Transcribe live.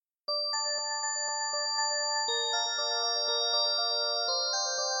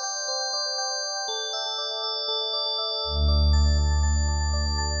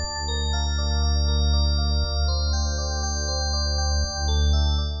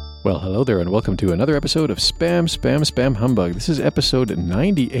Well, hello there, and welcome to another episode of Spam Humbug. This is episode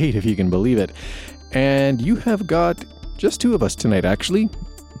 98, if you can believe it. And you have got just two of us tonight, actually.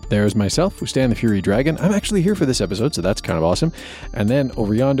 There's myself, Wustan the Fury Dragon. I'm actually here for this episode, so that's kind of awesome. And then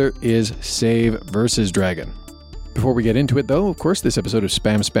over yonder is Save vs. Dragon. Before we get into it, though, of course, this episode of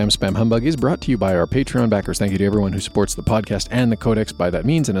Spam Humbug is brought to you by our Patreon backers. Thank you to everyone who supports the podcast and the Codex by that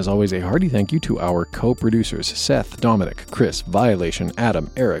means. And as always, a hearty thank you to our co-producers, Seth, Dominic, Chris, Violation,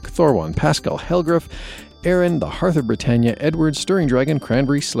 Adam, Eric, Thorwan, Pascal, Helgriff, Aaron, the Hearth of Britannia, Edward, Stirring Dragon,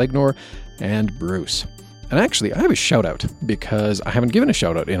 Cranberry, Slegnor, and Bruce. And actually, I have a shout-out, because I haven't given a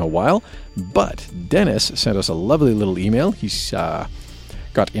shout-out in a while, but Dennis sent us a lovely little email. He's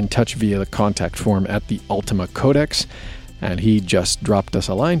got in touch via the contact form at the Ultima Codex, and he just dropped us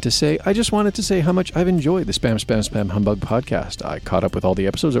a line to say, I just wanted to say how much I've enjoyed the Spam Humbug podcast. I caught up with all the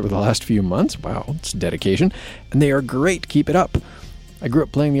episodes over the last few months. Wow, it's dedication. And they are great. Keep it up. I grew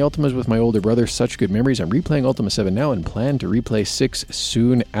up playing the Ultimas with my older brother. Such good memories. I'm replaying Ultima 7 now and plan to replay 6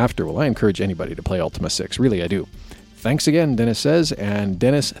 soon after. Well, I encourage anybody to play Ultima 6. Really, I do. Thanks again, Dennis says, and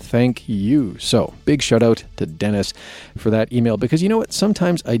Dennis, thank you. So, big shout out to Dennis for that email, because you know what?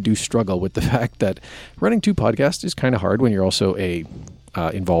 Sometimes I do struggle with the fact that running two podcasts is kind of hard when you're also a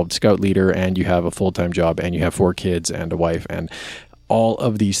involved scout leader and you have a full-time job and you have 4 kids and a wife and all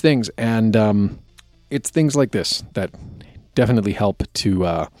of these things. And it's things like this that definitely help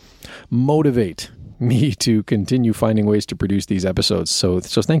to motivate me to continue finding ways to produce these episodes. So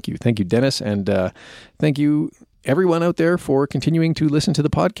thank you. Thank you, Dennis, and thank you everyone out there for continuing to listen to the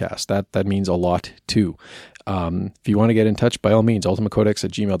podcast. That means a lot too. If you want to get in touch, by all means,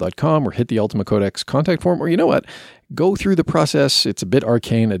 ultimacodex@gmail.com or hit the Ultima Codex contact form, or you know what, go through the process. It's a bit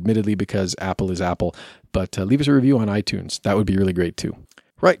arcane, admittedly, because Apple is Apple, but leave us a review on iTunes. That would be really great too.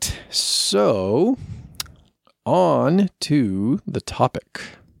 Right, so on to the topic.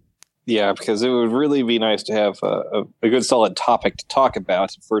 Yeah, because it would really be nice to have a good solid topic to talk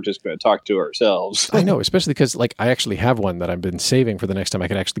about if we're just going to talk to ourselves. I know, especially because I actually have one that I've been saving for the next time I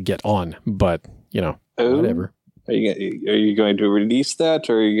can actually get on, but, whatever. Are you going to release that,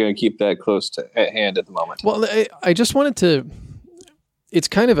 or are you going to keep that close at hand at the moment? Well, I just wanted to... It's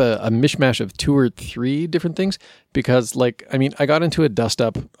kind of a mishmash of 2 or 3 different things, because, I got into a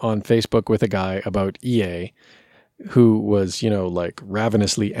dust-up on Facebook with a guy about EA, who was,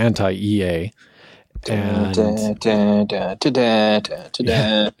 ravenously anti-EA. And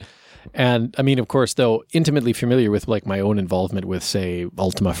of course, though, intimately familiar with, my own involvement with, say,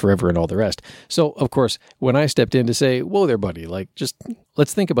 Ultima Forever and all the rest. So, of course, when I stepped in to say, whoa there, buddy, just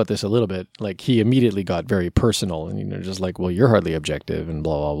let's think about this a little bit, he immediately got very personal and, just well, you're hardly objective and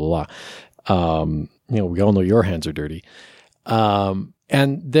blah, blah, blah. We all know your hands are dirty.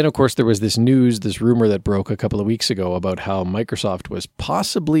 And then, of course, there was this rumor that broke a couple of weeks ago about how Microsoft was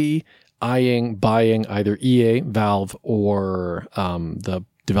possibly eyeing buying either EA, Valve, or the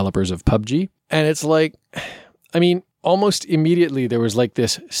developers of PUBG. And it's almost immediately there was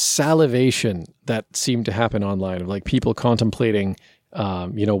this salivation that seemed to happen online of people contemplating,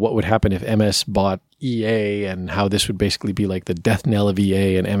 what would happen if MS bought EA and how this would basically be the death knell of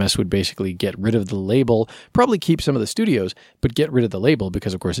EA, and MS would basically get rid of the label, probably keep some of the studios, but get rid of the label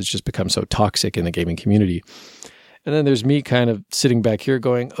because, of course, it's just become so toxic in the gaming community. And then there's me kind of sitting back here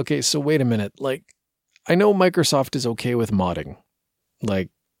going, okay, so wait a minute. I know Microsoft is okay with modding,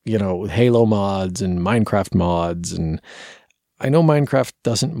 Halo mods and Minecraft mods. And I know Minecraft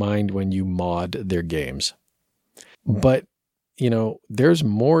doesn't mind when you mod their games, but there's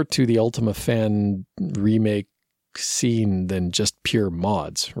more to the Ultima fan remake scene than just pure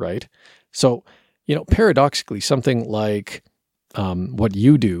mods, right? So, paradoxically, something like what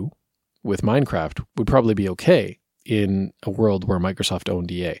you do with Minecraft would probably be okay in a world where Microsoft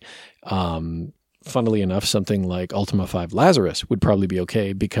owned EA. Funnily enough, something like Ultima 5 Lazarus would probably be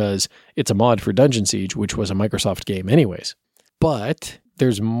okay because it's a mod for Dungeon Siege, which was a Microsoft game anyways. But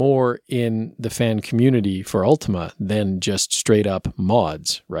there's more in the fan community for Ultima than just straight up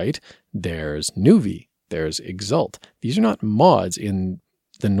mods, right? There's Nuvi, there's Exalt. These are not mods in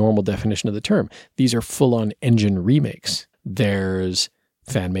the normal definition of the term. These are full-on engine remakes. There's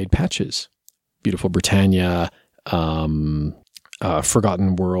fan-made patches, Beautiful Britannia,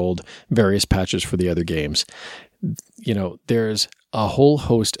 Forgotten World, various patches for the other games. There's a whole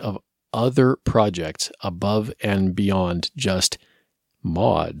host of other projects above and beyond just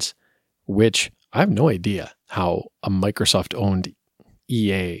mods, which I have no idea how a Microsoft-owned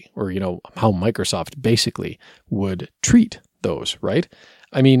EA or, how Microsoft basically would treat those, right?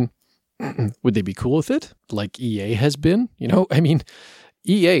 Would they be cool with it like EA has been?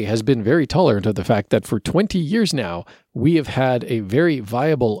 EA has been very tolerant of the fact that for 20 years now, we have had a very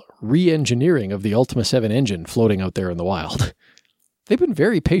viable re-engineering of the Ultima 7 engine floating out there in the wild. They've been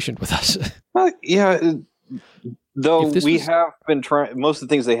very patient with us. Yeah, though we have been trying, most of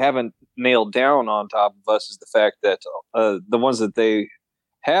the things they haven't nailed down on top of us is the fact that the ones that they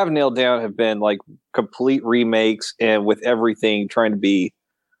have nailed down have been like complete remakes and with everything trying to be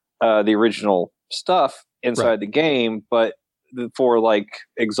the original stuff inside the game. But for like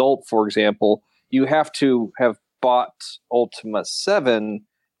Exalt, for example, you have to have bought Ultima 7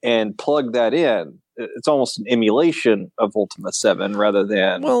 and plug that in. It's almost an emulation of Ultima 7 rather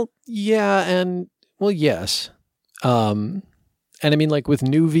than... Well, yeah, and... Well, yes. And I mean, like with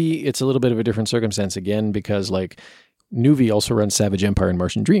Nuvi, it's a little bit of a different circumstance again, because like Nuvi also runs Savage Empire and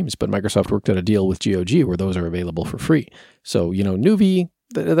Martian Dreams, but Microsoft worked out a deal with GOG where those are available for free. So, you know, Nuvi,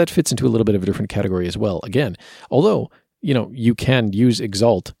 that fits into a little bit of a different category as well. Again, although, you know, you can use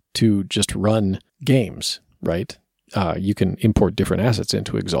Exalt to just run games, right? You can import different assets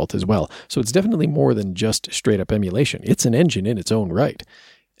into Exalt as well. So it's definitely more than just straight up emulation. It's an engine in its own right,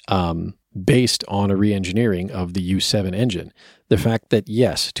 based on a re-engineering of the U7 engine. The fact that,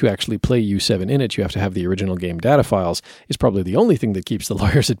 yes, to actually play U7 in it, you have to have the original game data files is probably the only thing that keeps the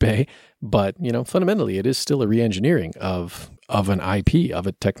lawyers at bay. But, you know, fundamentally, it is still a re-engineering of an IP, of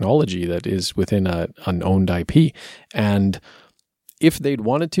a technology that is within an owned IP. And if they'd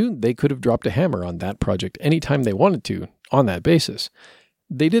wanted to, they could have dropped a hammer on that project anytime they wanted to on that basis.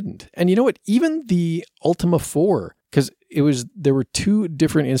 They didn't. And you know what? Even the Ultima 4, because there were two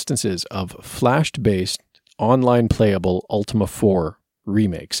different instances of flash-based, online playable Ultima 4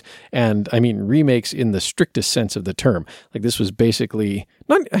 remakes. And I mean remakes in the strictest sense of the term. Like this was basically,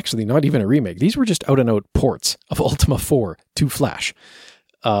 not even a remake. These were just out-and-out ports of Ultima 4 to Flash.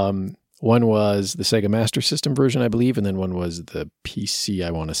 One was the Sega Master System version, I believe, and then one was the PC, I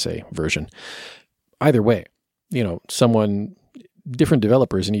want to say, version. Either way, you know, different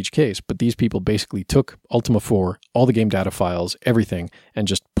developers in each case, but these people basically took Ultima 4, all the game data files, everything, and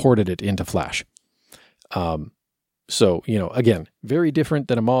just ported it into Flash. So, you know, again, very different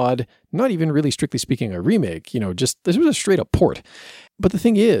than a mod, not even really strictly speaking a remake, you know, just this was a straight up port. But the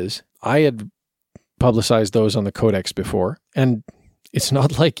thing is, I had publicized those on the Codex before, and it's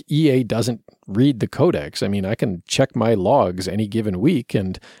not like EA doesn't read the Codex. I mean, I can check my logs any given week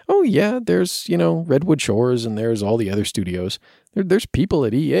and, oh yeah, there's, you know, Redwood Shores and there's all the other studios. There's people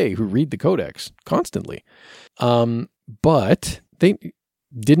at EA who read the Codex constantly. But they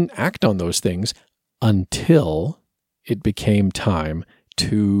didn't act on those things until it became time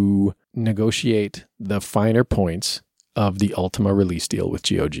to negotiate the finer points of the Ultima release deal with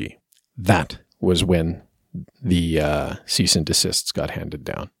GOG. That was when the cease and desists got handed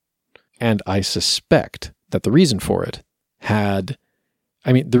down. And I suspect that the reason for it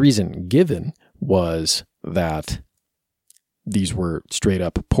the reason given was that these were straight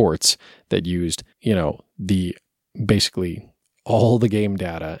up ports that used, you know, basically all the game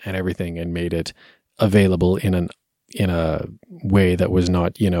data and everything and made it available in a way that was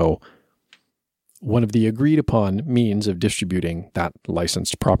not, you know, one of the agreed upon means of distributing that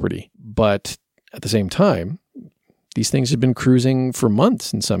licensed property. But at the same time, these things have been cruising for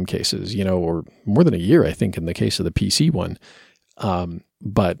months in some cases, you know, or more than a year, I think, in the case of the PC one.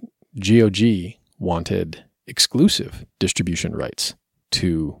 But GOG wanted exclusive distribution rights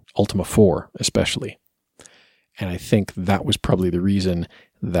to Ultima 4, especially. And I think that was probably the reason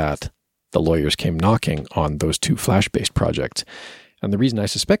that the lawyers came knocking on those two Flash-based projects. And the reason I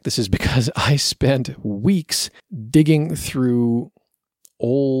suspect this is because I spent weeks digging through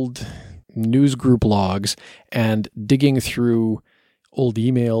old newsgroup logs and digging through old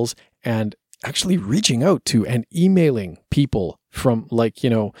emails and actually reaching out to and emailing people from, like, you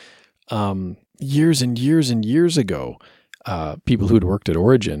know, years and years and years ago, people who'd worked at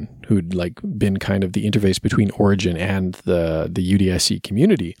Origin, who'd like been kind of the interface between Origin and the UDIC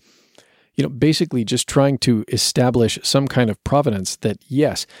community, you know, basically just trying to establish some kind of provenance that,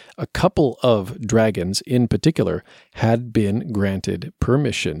 yes, a couple of dragons in particular had been granted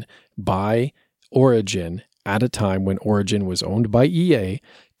permission by Origin at a time when Origin was owned by EA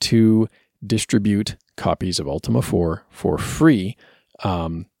to distribute copies of Ultima 4 for free,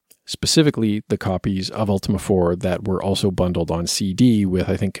 specifically the copies of Ultima 4 that were also bundled on CD with,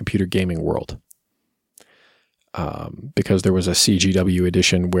 I think, Computer Gaming World. Because there was a CGW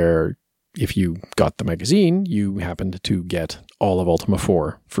edition where if you got the magazine, you happened to get all of Ultima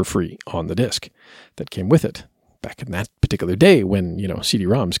 4 for free on the disc that came with it back in that particular day when, you know,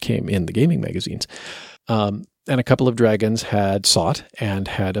 CD-ROMs came in the gaming magazines. And a couple of dragons had sought and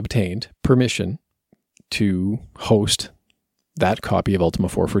had obtained permission to host that copy of Ultima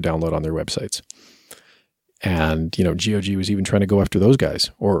 4 for download on their websites. And, GOG was even trying to go after those guys.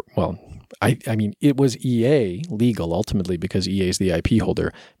 Or, well, I mean, it was EA legal ultimately because EA is the IP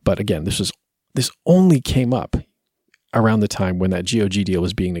holder. But again, this only came up around the time when that GOG deal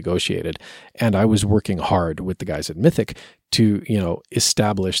was being negotiated. And I was working hard with the guys at Mythic to,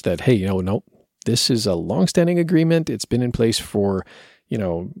 establish that, hey, no, this is a longstanding agreement. It's been in place for,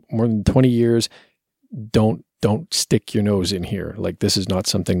 more than 20 years. Don't stick your nose in here. Like, this is not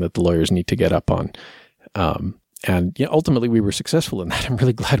something that the lawyers need to get up on. And ultimately we were successful in that. I'm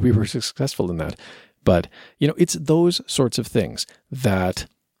really glad we were successful in that. But, it's those sorts of things that,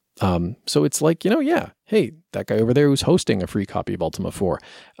 so it's like, hey, that guy over there who's hosting a free copy of Ultima 4,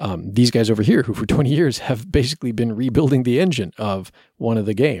 these guys over here who for 20 years have basically been rebuilding the engine of one of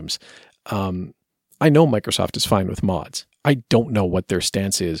the games. I know Microsoft is fine with mods. I don't know what their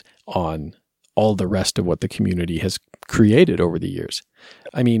stance is on all the rest of what the community has created over the years.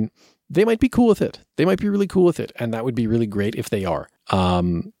 I mean, they might be cool with it. They might be really cool with it. And that would be really great if they are.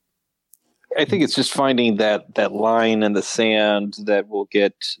 I think it's just finding that line in the sand that will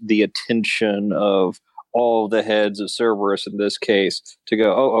get the attention of all the heads of Cerberus in this case to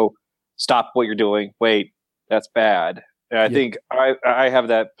go, oh, stop what you're doing. Wait, that's bad. And I think I have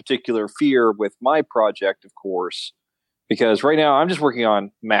that particular fear with my project, of course, because right now I'm just working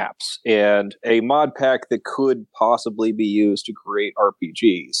on maps and a mod pack that could possibly be used to create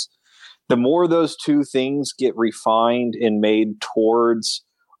RPGs. The more those two things get refined and made towards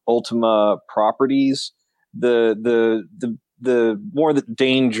Ultima properties, the more the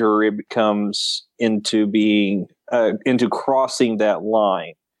danger it becomes into being into crossing that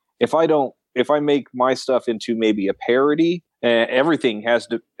line. If I make my stuff into maybe a parody, everything has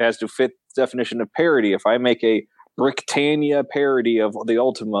to fit the definition of parody. If I make a Bricktania parody of the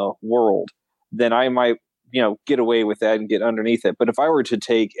Ultima world, then I might get away with that and get underneath it. But if I were to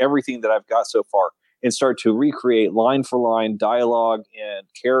take everything that I've got so far and start to recreate line for line dialogue and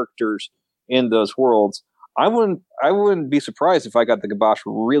characters in those worlds, I wouldn't be surprised if I got the kibosh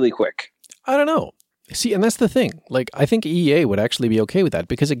really quick. I don't know. See, and that's the thing. Like, I think EA would actually be okay with that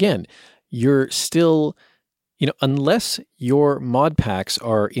because, again, you're still, unless your mod packs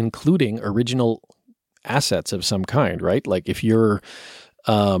are including original assets of some kind, right? Like if you're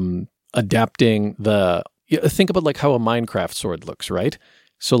adapting think about like how a Minecraft sword looks, right?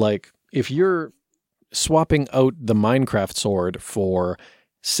 So like if you're swapping out the Minecraft sword for,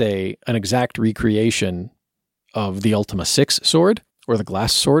 say, an exact recreation of the Ultima 6 sword or the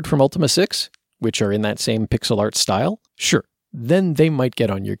glass sword from Ultima 6, which are in that same pixel art style, sure, then they might get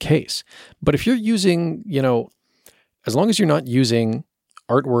on your case. But if you're using, as long as you're not using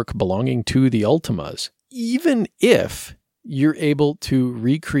artwork belonging to the Ultimas, even if you're able to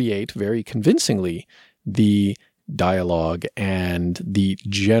recreate very convincingly the dialogue and the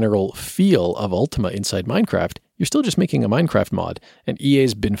general feel of Ultima inside Minecraft, you're still just making a Minecraft mod. And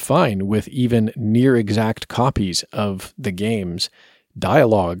EA's been fine with even near exact copies of the games,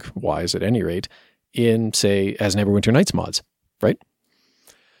 dialogue-wise at any rate, in, say, As Neverwinter Nights mods, right?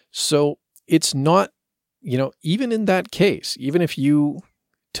 So it's not, even in that case, even if you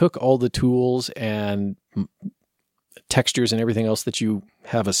took all the tools and textures and everything else that you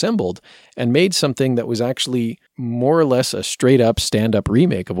have assembled and made something that was actually more or less a straight up stand-up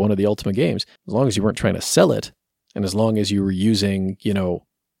remake of one of the Ultima games, as long as you weren't trying to sell it and as long as you were using,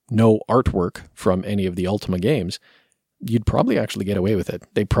 no artwork from any of the Ultima games, you'd probably actually get away with it.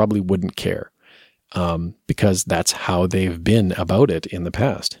 They probably wouldn't care because that's how they've been about it in the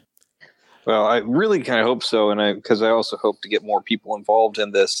past. Well, I really kind of hope so, and because I also hope to get more people involved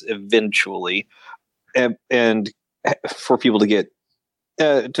in this eventually, and for people to get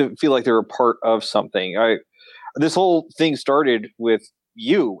to feel like they're a part of something. This whole thing started with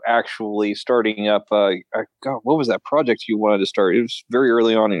you actually starting up. God, what was that project you wanted to start? It was very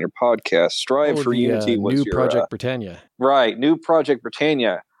early on in your podcast. Strive for Unity was New your Project Britannia. Right, New Project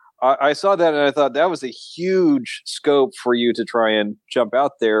Britannia. I saw that and I thought that was a huge scope for you to try and jump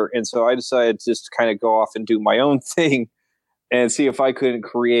out there. And so I decided to just kind of go off and do my own thing and see if I could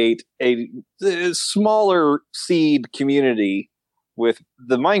create a smaller seed community with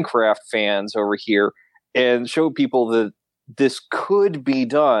the Minecraft fans over here and show people that this could be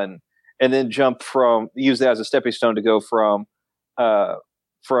done, and then use that as a stepping stone to go from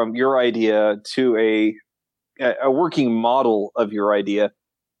your idea to a working model of your idea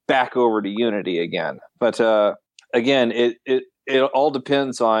back over to Unity again. But again, it all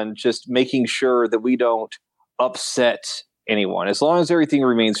depends on just making sure that we don't upset anyone. As long as everything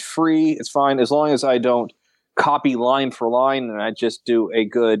remains free, it's fine. As long as I don't copy line for line, and I just do a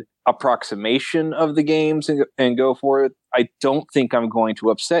good approximation of the games and go for it. I don't think I'm going to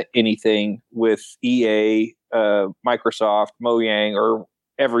upset anything with EA, Microsoft, Mojang, or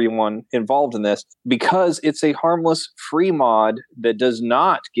everyone involved in this, because it's a harmless free mod that does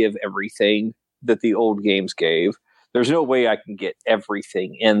not give everything that the old games gave. There's no way I can get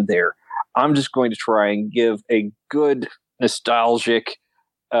everything in there. I'm just going to try and give a good nostalgic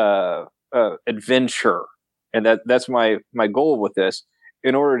adventure, and that's my goal with this,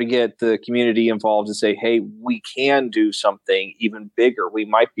 in order to get the community involved and say, hey, we can do something even bigger. We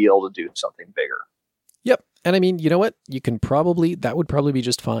might be able to do something bigger. Yep. And I mean, you know what? That would probably be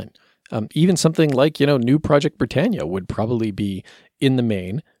just fine. Even something like, New Project Britannia would probably be, in the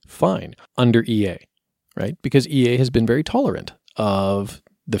main, fine under EA, right? Because EA has been very tolerant of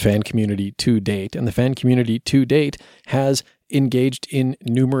the fan community to date, and the fan community to date has engaged in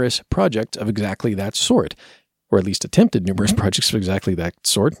numerous projects of exactly that sort, or at least attempted numerous projects of exactly that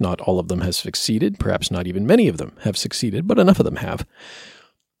sort. Not all of them have succeeded. Perhaps not even many of them have succeeded, but enough of them have.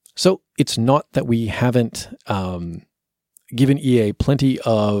 So it's not that we haven't given EA plenty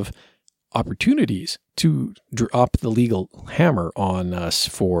of opportunities to drop the legal hammer on us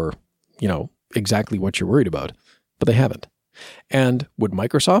for, exactly what you're worried about, but they haven't. And would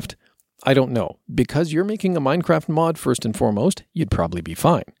Microsoft? I don't know. Because you're making a Minecraft mod first and foremost, you'd probably be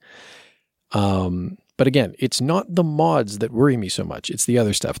fine. But again, it's not the mods that worry me so much. It's the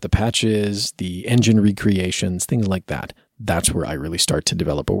other stuff, the patches, the engine recreations, things like that. That's where I really start to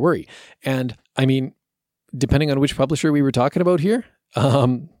develop a worry. And I mean, depending on which publisher we were talking about here,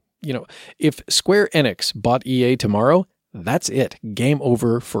 if Square Enix bought EA tomorrow, that's it. Game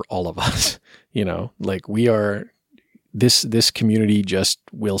over for all of us. We are, this community just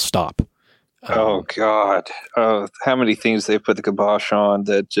will stop. Oh God! How many things they put the kibosh on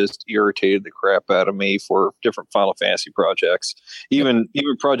that just irritated the crap out of me for different Final Fantasy projects, even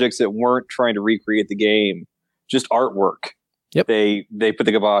projects that weren't trying to recreate the game, just artwork. Yep. They put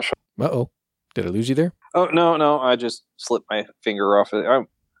the kibosh on. Uh-oh. Did I lose you there? Oh no! I just slipped my finger off it. I'm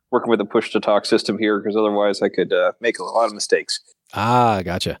working with a push to talk system here, because otherwise I could make a lot of mistakes. Ah,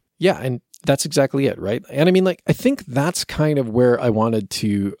 gotcha. Yeah, and that's exactly it, right? And I mean, I think that's kind of where I wanted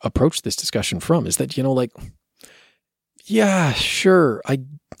to approach this discussion from, is that, yeah, sure, I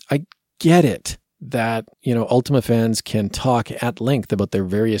get it that, Ultima fans can talk at length about their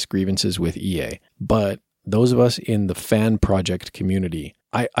various grievances with EA, but those of us in the fan project community,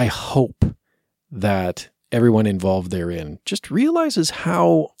 I hope that everyone involved therein just realizes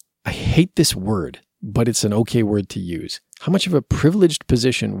how, I hate this word, but it's an okay word to use, how much of a privileged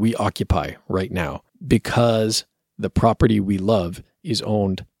position we occupy right now, because the property we love is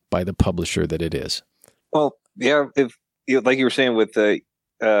owned by the publisher that it is. Well, yeah, if like you were saying with the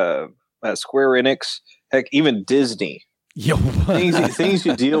Square Enix, heck, even Disney, things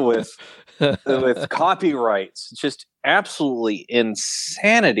you deal with copyrights, just absolutely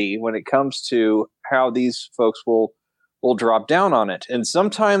insanity when it comes to how these folks will drop down on it. And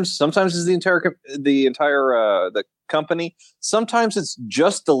sometimes it's the entire company. Sometimes it's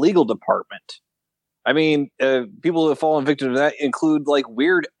just the legal department. I mean, people who have fallen victim to that include like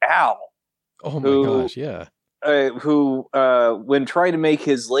Weird Al. Oh my gosh, yeah. Who, when trying to make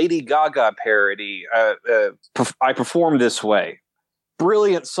his Lady Gaga parody, I Perform This Way,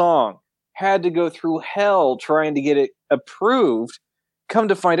 brilliant song, had to go through hell trying to get it approved. Come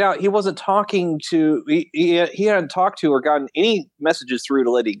to find out, he wasn't talking to, he hadn't talked to or gotten any messages through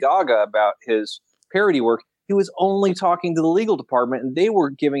to Lady Gaga about his parody work. He was only talking to the legal department, and they were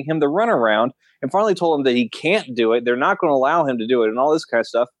giving him the runaround, and finally told him that he can't do it. They're not going to allow him to do it, and all this kind of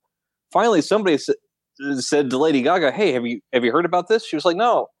stuff. Finally, somebody said to Lady Gaga, "Hey, have you heard about this?" She was like,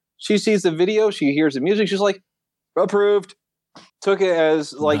 "No." She sees the video, she hears the music, she's like, "Approved." Took it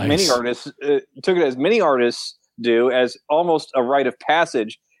as like many artists. Took it as many artists do, as almost a rite of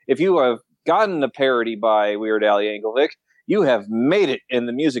passage. If you have gotten a parody by Weird Al Yankovic, you have made it in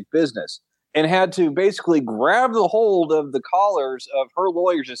the music business, and had to basically grab the hold of the collars of her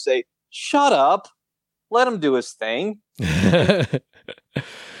lawyers and say, "Shut up, let him do his thing."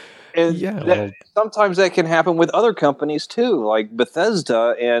 And sometimes that can happen with other companies too, like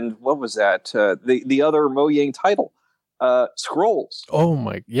Bethesda and what was that? The other Mojang title, Scrolls. Oh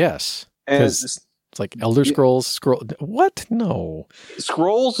my, yes. And it's like Elder Scrolls. What? No.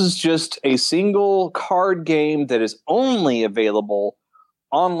 Scrolls is just a single card game that is only available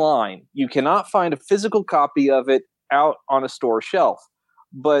online. You cannot find a physical copy of it out on a store shelf.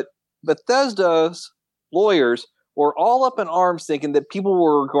 But Bethesda's lawyers were all up in arms thinking that people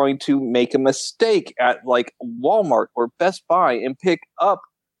were going to make a mistake at like Walmart or Best Buy and pick up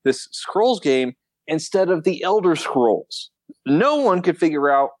this Scrolls game instead of the Elder Scrolls. No one could figure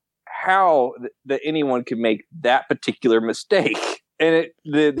out how that anyone could make that particular mistake. And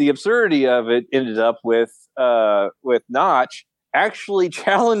the absurdity of it ended up with Notch actually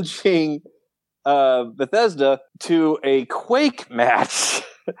challenging Bethesda to a Quake match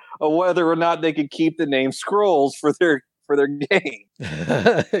of whether or not they could keep the name Scrolls for their game.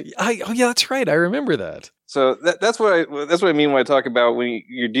 Yeah, that's right. I remember that. So that's what I mean when I talk about when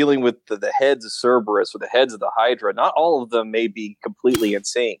you're dealing with the heads of Cerberus or the heads of the Hydra. Not all of them may be completely in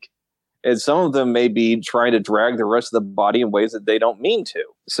sync. And some of them may be trying to drag the rest of the body in ways that they don't mean to.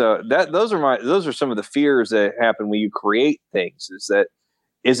 So those are some of the fears that happen when you create things.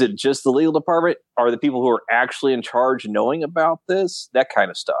 Is it just the legal department? Are the people who are actually in charge knowing about this? That kind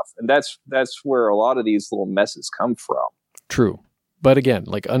of stuff. And that's where a lot of these little messes come from. True. But again,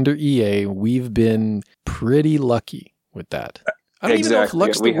 like under EA, we've been pretty lucky with that. I don't even know if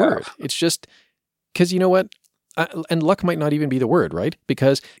luck's the word. It's just because you know what? And luck might not even be the word, right?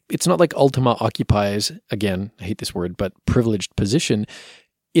 Because it's not like Ultima occupies, again, I hate this word, but privileged position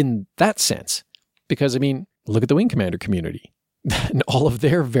in that sense. Because, I mean, look at the Wing Commander community and all of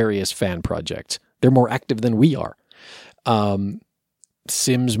their various fan projects. They're more active than we are.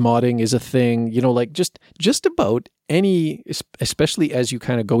 Sims modding is a thing, you know, like just about any, especially as you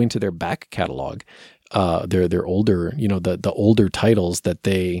kind of go into their back catalog, their older, you know, the older titles that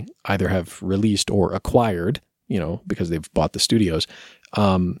they either have released or acquired, you know, because they've bought the studios,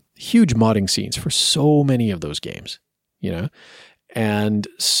 huge modding scenes for so many of those games, you know? And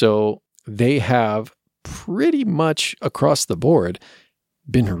so they have pretty much across the board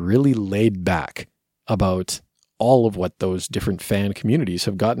been really laid back about all of what those different fan communities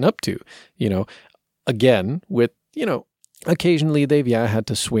have gotten up to, you know, again, with, you know, occasionally they've had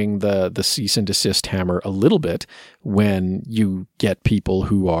to swing the cease and desist hammer a little bit when you get people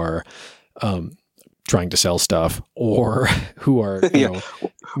who are, trying to sell stuff or who are, you know,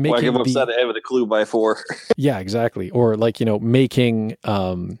 making whack them upside the head with a clue by 4. Yeah, exactly. Or like, you know, making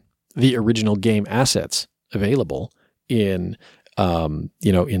the original game assets available in,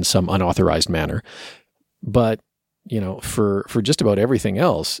 you know, in some unauthorized manner. But, you know, for just about everything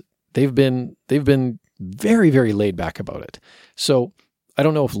else, they've been very, very laid back about it. So I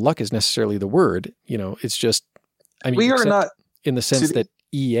don't know if luck is necessarily the word, you know, it's just, I mean, we are not in the sense that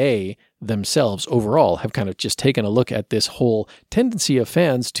EA themselves overall have kind of just taken a look at this whole tendency of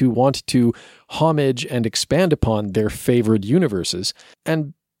fans to want to homage and expand upon their favored universes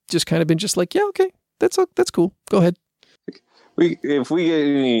and just kind of been just like, yeah, okay, that's cool. Go ahead. If we get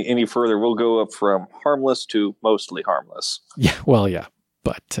any further, we'll go up from harmless to mostly harmless. Yeah, well, yeah.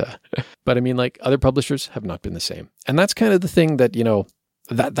 But I mean, like other publishers have not been the same. And that's kind of the thing that, you know,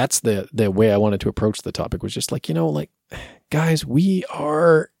 that's the way I wanted to approach the topic was just like, you know, like, guys, we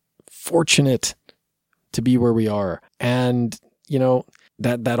are fortunate to be where we are. And, you know,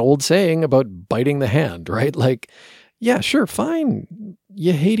 that old saying about biting the hand, right? Like, yeah, sure, fine.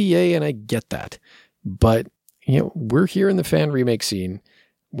 You hate EA and I get that. But, you know, we're here in the fan remake scene.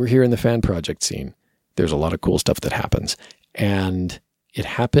 We're here in the fan project scene. There's a lot of cool stuff that happens. And it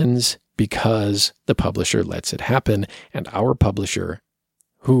happens because the publisher lets it happen. And our publisher,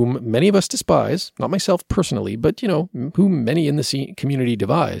 whom many of us despise, not myself personally, but, you know, whom many in the community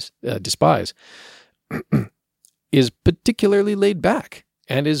despise, is particularly laid back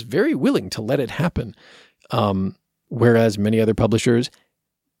and is very willing to let it happen. Whereas many other publishers,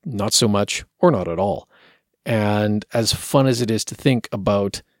 not so much or not at all. And as fun as it is to think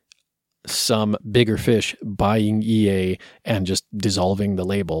about some bigger fish buying EA and just dissolving the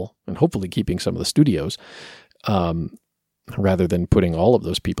label and hopefully keeping some of the studios, rather than putting all of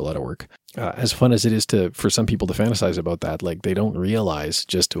those people out of work. As fun as it is for some people to fantasize about that, like they don't realize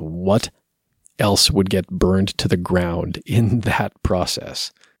just what else would get burned to the ground in that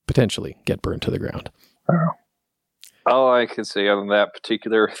process. Potentially get burned to the ground. All I can say on that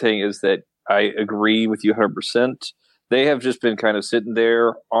particular thing is that I agree with you 100%. They have just been kind of sitting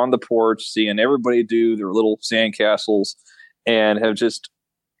there on the porch, seeing everybody do their little sandcastles, and have just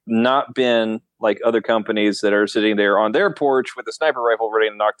not been like other companies that are sitting there on their porch with a sniper rifle ready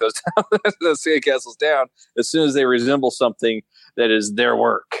to knock those those sandcastles down as soon as they resemble something that is their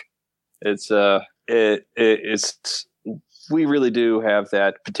work. It's we really do have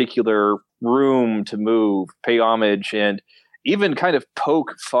that particular room to move, pay homage, and even kind of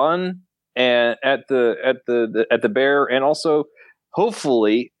poke fun and at the bear, and also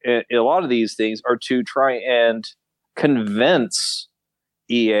hopefully a lot of these things are to try and convince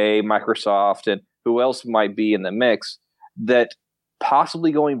EA, Microsoft, and who else might be in the mix that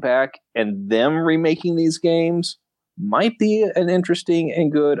possibly going back and them remaking these games might be an interesting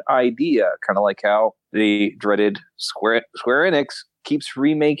and good idea. Kind of like how the dreaded Square Enix keeps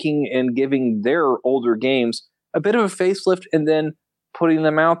remaking and giving their older games a bit of a facelift and then putting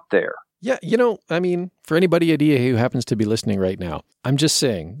them out there. Yeah, for anybody idea who happens to be listening right now, I'm just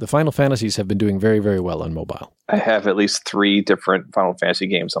saying the Final Fantasies have been doing very, very well on mobile. I have at least 3 different Final Fantasy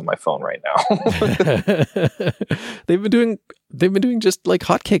games on my phone right now. They've been doing just like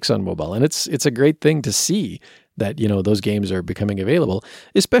hotcakes on mobile, and it's a great thing to see that, those games are becoming available,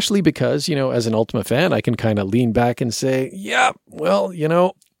 especially because, as an Ultima fan, I can kind of lean back and say, yeah, well,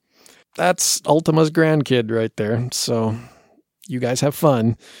 that's Ultima's grandkid right there. So you guys have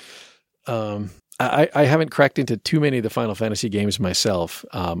fun. I haven't cracked into too many of the Final Fantasy games myself.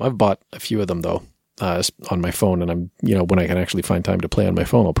 I've bought a few of them though, on my phone, and I'm, when I can actually find time to play on my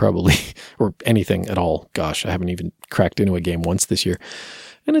phone, I'll probably, or anything at all. Gosh, I haven't even cracked into a game once this year,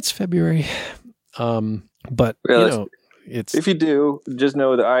 and it's February. But it's, if you do, just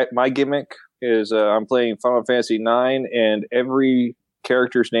know that my gimmick is, I'm playing Final Fantasy 9, and every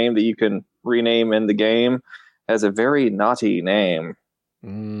character's name that you can rename in the game has a very naughty name.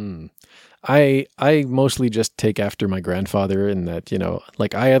 I mostly just take after my grandfather in that,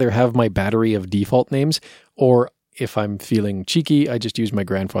 I either have my battery of default names, or if I'm feeling cheeky, I just use my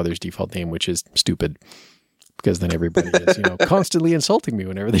grandfather's default name, which is stupid, because then everybody is, constantly insulting me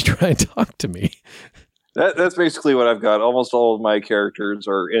whenever they try and talk to me. That's basically what I've got. Almost all of my characters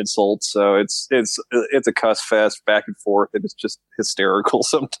are insults, so it's a cuss fest back and forth, and it's just hysterical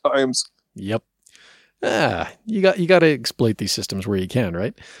sometimes. Yep. You got to exploit these systems where you can,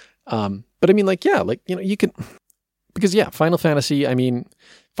 right? But you can, because Final Fantasy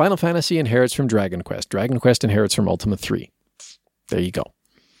inherits from Dragon Quest. Dragon Quest inherits from Ultima 3. There you go.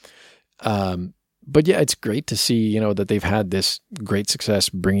 But it's great to see, that they've had this great success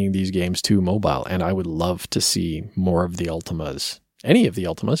bringing these games to mobile. And I would love to see more of the Ultimas, any of the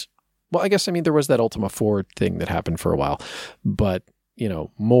Ultimas. Well, I guess, there was that Ultima 4 thing that happened for a while, but,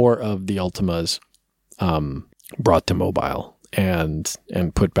 more of the Ultimas, brought to mobile and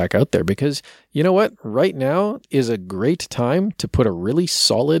put back out there, because you know what? Right now is a great time to put a really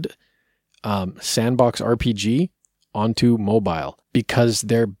solid, sandbox RPG onto mobile, because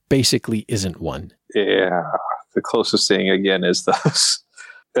there basically isn't one. Yeah, the closest thing again is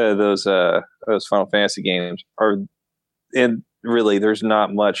those Final Fantasy games are, and really there's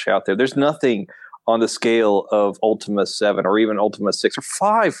not much out there. There's nothing on the scale of Ultima 7 or even Ultima 6 or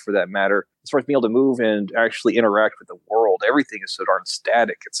 5 for that matter, as far as being able to move and actually interact with the world. Everything is so darn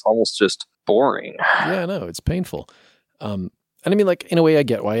static. It's almost just boring. Yeah, no, it's painful. And in a way I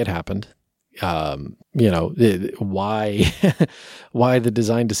get why it happened. Why the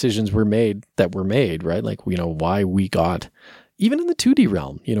design decisions were made, right? Why we got, even in the 2D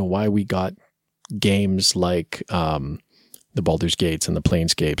realm, why we got games like the Baldur's Gates and the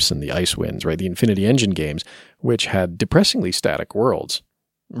Planescapes and the Icewinds, right? The Infinity Engine games, which had depressingly static worlds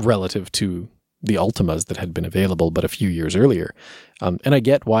relative to the Ultimas that had been available but a few years earlier. And I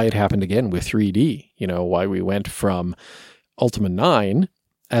get why it happened again with 3D, why we went from Ultima 9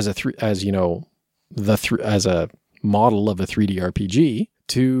 as a model of a 3D RPG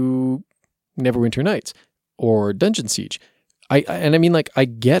to Neverwinter Nights or Dungeon Siege. I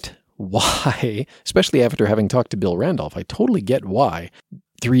get why, especially after having talked to Bill Randolph, I totally get why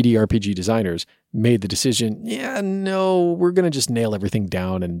 3D RPG designers made the decision, we're going to just nail everything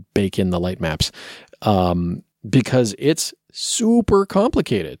down and bake in the light maps. Because it's super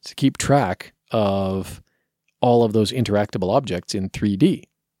complicated to keep track of all of those interactable objects in 3D,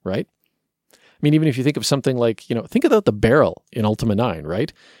 right? Even if you think of something like, think about the barrel in Ultima 9,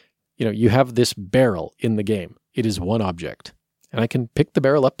 right? You have this barrel in the game. It is one object. And I can pick the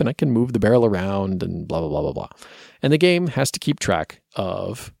barrel up and I can move the barrel around and blah, blah, blah, blah, blah. And the game has to keep track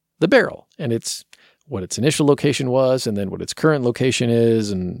of the barrel and it's what its initial location was and then what its current location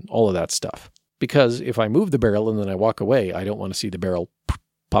is and all of that stuff. Because if I move the barrel and then I walk away, I don't want to see the barrel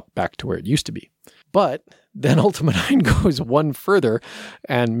pop back to where it used to be. But then Ultima 9 goes one further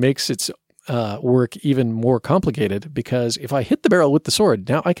and makes its work even more complicated, because if I hit the barrel with the sword,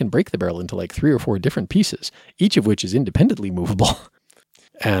 now I can break the barrel into like 3 or 4 different pieces, each of which is independently movable.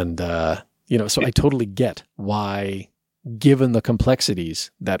 And, so I totally get why, given the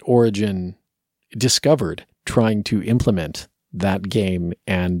complexities that Origin discovered trying to implement that game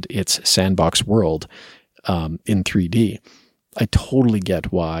and its sandbox world in 3D, I totally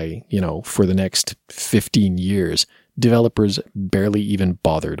get why, for the next 15 years, developers barely even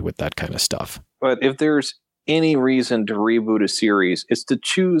bothered with that kind of stuff. But if there's any reason to reboot a series, it's to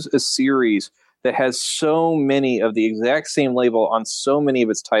choose a series that has so many of the exact same label on so many of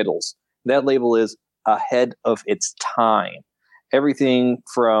its titles. That label is ahead of its time. Everything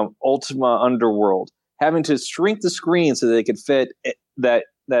from Ultima Underworld, having to shrink the screen so they could fit that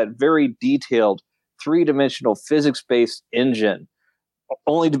very detailed 3-dimensional physics-based engine,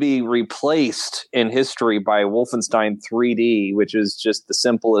 only to be replaced in history by Wolfenstein 3D, which is just the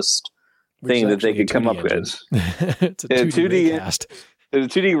simplest thing that they could come up with. It's a 2D raycast.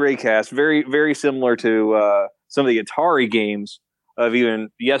 It's a 2D raycast, very, very similar to some of the Atari games of even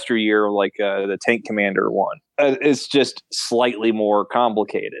yesteryear, like the Tank Commander one. It's just slightly more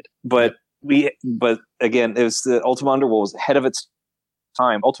complicated. But again, it was the Ultima Underworld was ahead of its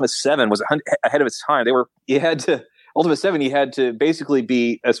time. Ultima 7 was ahead of its time. Ultima 7, you had to basically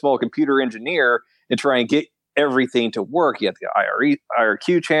be a small computer engineer and try and get everything to work. You had the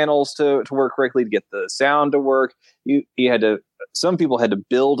IRQ channels to work correctly, to get the sound to work. Some people had to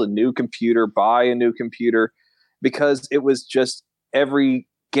build a new computer, buy a new computer, because it was just every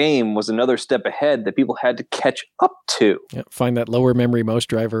game was another step ahead that people had to catch up to. Yeah, find that lower memory mouse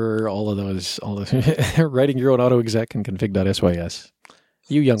driver, all those writing your own auto-exec and config.sys.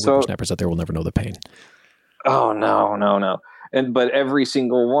 You young whippersnappers out there will never know the pain. Oh, no. But every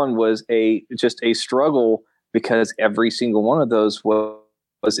single one was just a struggle, because every single one of those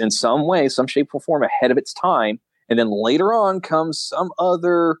was in some way, some shape or form ahead of its time. And then later on comes some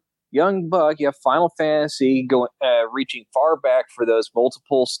other young buck. You have Final Fantasy reaching far back for those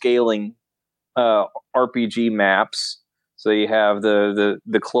multiple scaling RPG maps. So you have the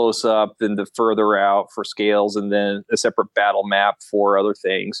close up and the further out for scales, and then a separate battle map for other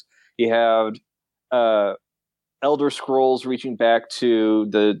things. You have Elder Scrolls reaching back to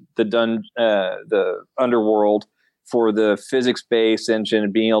the Underworld for the physics-based engine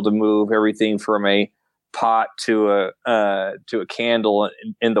and being able to move everything from a pot to a candle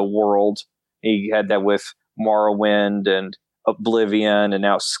in the world. You had that with Morrowind and Oblivion, and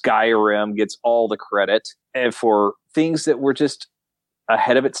now Skyrim gets all the credit, and for things that were just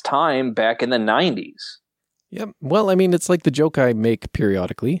ahead of its time back in the 90s. Yeah, well, I mean, it's like the joke I make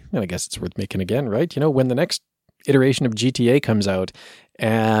periodically, and I guess it's worth making again, right? When the next iteration of GTA comes out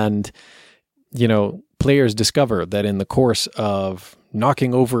and, players discover that in the course of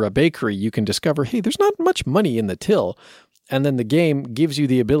knocking over a bakery, you can discover, hey, there's not much money in the till. And then the game gives you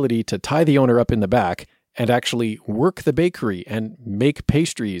the ability to tie the owner up in the back and actually work the bakery and make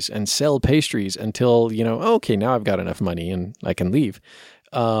pastries and sell pastries until, okay, now I've got enough money and I can leave.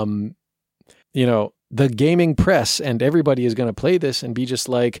 The gaming press and everybody is going to play this and be just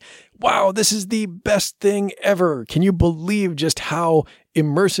like, wow, this is the best thing ever. Can you believe just how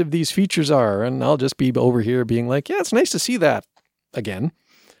immersive these features are? And I'll just be over here being like, yeah, it's nice to see that again.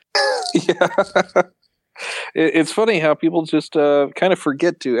 Yeah. It's funny how people just kind of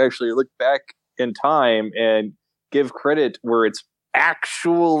forget to actually look back in time and give credit where it's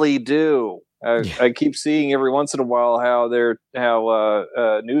actually due. I keep seeing every once in a while how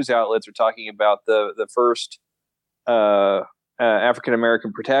news outlets are talking about the first African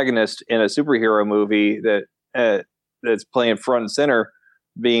American protagonist in a superhero movie that's playing front and center,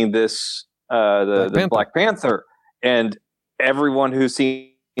 being this the Black Panther, and everyone who's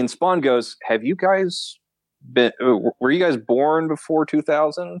seen Spawn goes, "Have you guys were you guys born before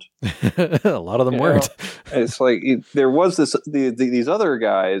 2000?" A lot of them weren't. It's like there was these other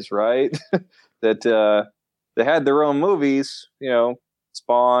guys, right? that they had their own movies,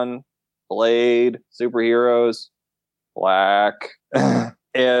 Spawn, Blade, superheroes, Black,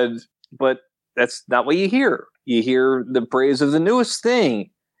 but that's not what you hear. You hear the praise of the newest thing,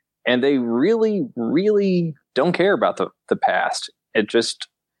 and they really, really don't care about the past.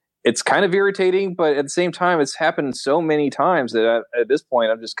 It's kind of irritating, but at the same time, it's happened so many times that at this point,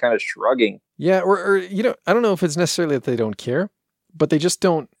 I'm just kind of shrugging. Yeah, or I don't know if it's necessarily that they don't care, but they just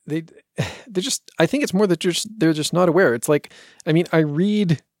don't. They just. I think it's more that they're just not aware. It's like, I mean, I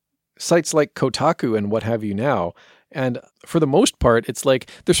read sites like Kotaku and what have you now, and for the most part, it's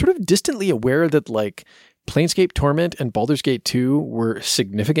like they're sort of distantly aware that like Planescape Torment and Baldur's Gate 2 were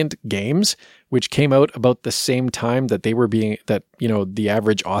significant games, which came out about the same time that they were the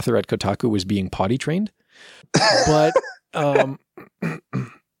average author at Kotaku was being potty trained. But,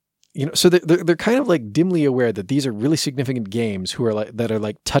 so they're kind of like dimly aware that these are really significant games that are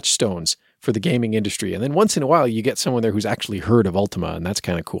like touchstones for the gaming industry. And then once in a while you get someone there who's actually heard of Ultima, and that's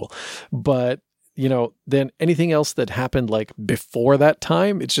kind of cool. But, then anything else that happened like before that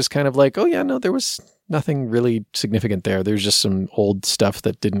time, it's just kind of like, oh yeah, no, there was nothing really significant there. There's just some old stuff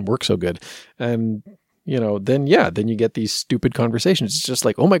that didn't work so good. And, then you get these stupid conversations. It's just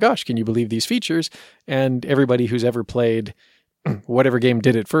like, oh my gosh, can you believe these features? And everybody who's ever played whatever game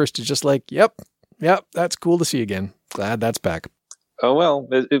did it first is just like, yep, that's cool to see again. Glad that's back. Oh, well,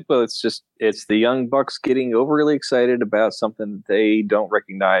 it's the young bucks getting overly excited about something that they don't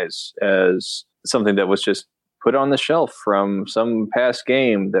recognize as something that was just put on the shelf from some past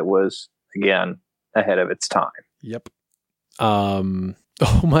game that was, again, ahead of its time. Yep. Oh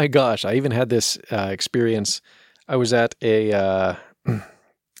my gosh. I even had this experience. I was at a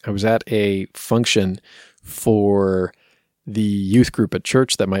function for the youth group at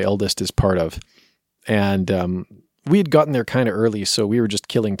church that my eldest is part of. And we had gotten there kind of early, so we were just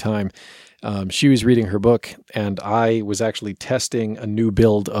killing time. She was reading her book, and I was actually testing a new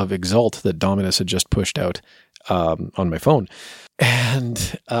build of Exalt that Dominus had just pushed out on my phone.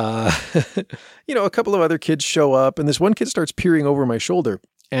 And, a couple of other kids show up, and this one kid starts peering over my shoulder.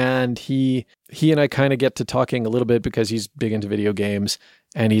 And he and I kind of get to talking a little bit because he's big into video games,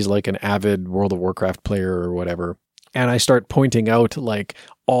 and he's like an avid World of Warcraft player or whatever. And I start pointing out like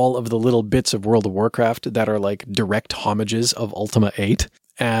all of the little bits of World of Warcraft that are like direct homages of Ultima 8.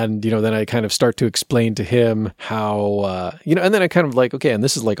 And, then I kind of start to explain to him how, and then I kind of like, okay, and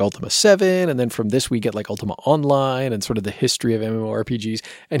this is like Ultima 7. And then from this, we get like Ultima Online and sort of the history of MMORPGs.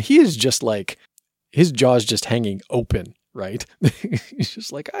 And he is just like, his jaw's just hanging open, right? He's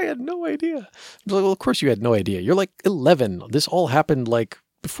just like, I had no idea. I'm like, well, of course you had no idea. You're like 11. This all happened like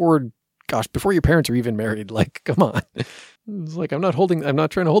before your parents are even married. Like, come on. It's like, I'm not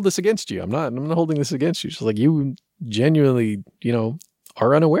trying to hold this against you. I'm not holding this against you. It's like, you genuinely,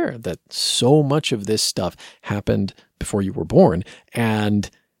 are unaware that so much of this stuff happened before you were born. And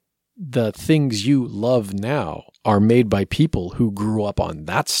the things you love now are made by people who grew up on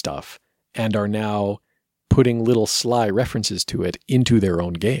that stuff and are now putting little sly references to it into their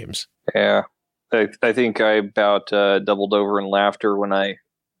own games. Yeah. I think I about doubled over in laughter when I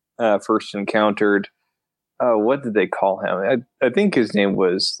first encountered, what did they call him? I think his name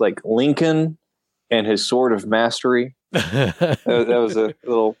was like Lincoln and his Sword of Mastery. that was a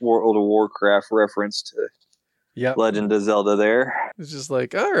little World of Warcraft reference to Legend of Zelda there. It's just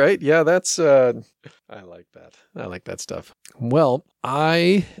like, all right, yeah, that's, I like that. I like that stuff. Well,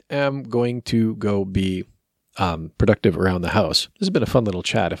 I am going to go be productive around the house. This has been a fun little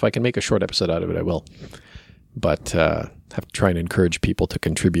chat. If I can make a short episode out of it, I will. But have to try and encourage people to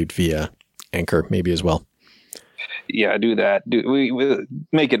contribute via Anchor maybe as well. Yeah, do that. We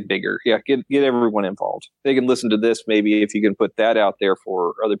make it bigger. Yeah, get everyone involved. They can listen to this maybe if you can put that out there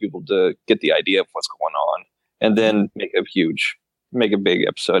for other people to get the idea of what's going on, and then make a big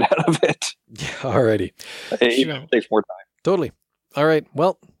episode out of it. Yeah, alrighty. It takes more time. Totally. All right.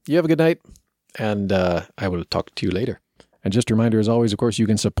 Well, you have a good night, and I will talk to you later. And just a reminder, as always, of course, you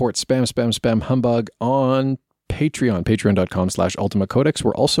can support Spam Humbug on Patreon, patreon.com/Ultima Codex.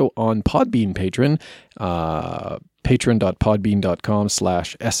 We're also on Podbean Patron,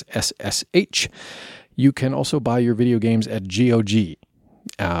 patron.podbean.com/SSSH. You can also buy your video games at GOG.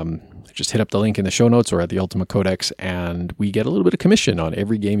 Just hit up the link in the show notes or at the Ultima Codex, and we get a little bit of commission on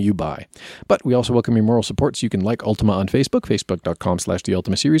every game you buy. But we also welcome your moral support, so you can like Ultima on Facebook, facebook.com/The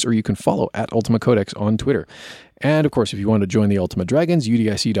Ultima Series, or you can follow at Ultima Codex on Twitter. And of course, if you want to join the Ultima Dragons,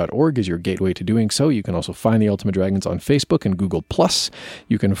 UDIC.org is your gateway to doing so. You can also find the Ultima Dragons on Facebook and Google+.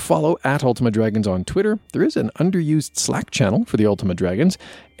 You can follow at Ultima Dragons on Twitter. There is an underused Slack channel for the Ultima Dragons,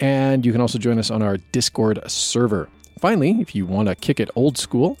 and you can also join us on our Discord server. Finally, if you want to kick it old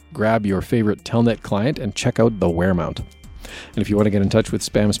school, grab your favorite Telnet client and check out the Weremount. And if you want to get in touch with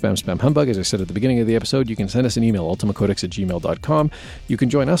Spam Humbug, as I said at the beginning of the episode, you can send us an email, ultimacodex@gmail.com. You can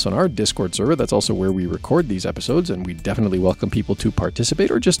join us on our Discord server. That's also where we record these episodes, and we definitely welcome people to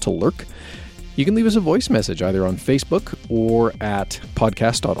participate or just to lurk. You can leave us a voice message either on Facebook or at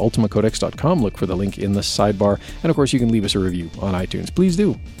podcast.ultimacodex.com. Look for the link in the sidebar. And of course, you can leave us a review on iTunes. Please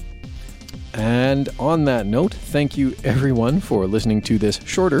do. And on that note, thank you everyone for listening to this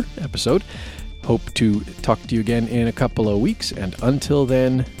shorter episode. Hope to talk to you again in a couple of weeks, and until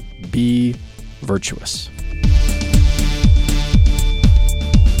then, be virtuous.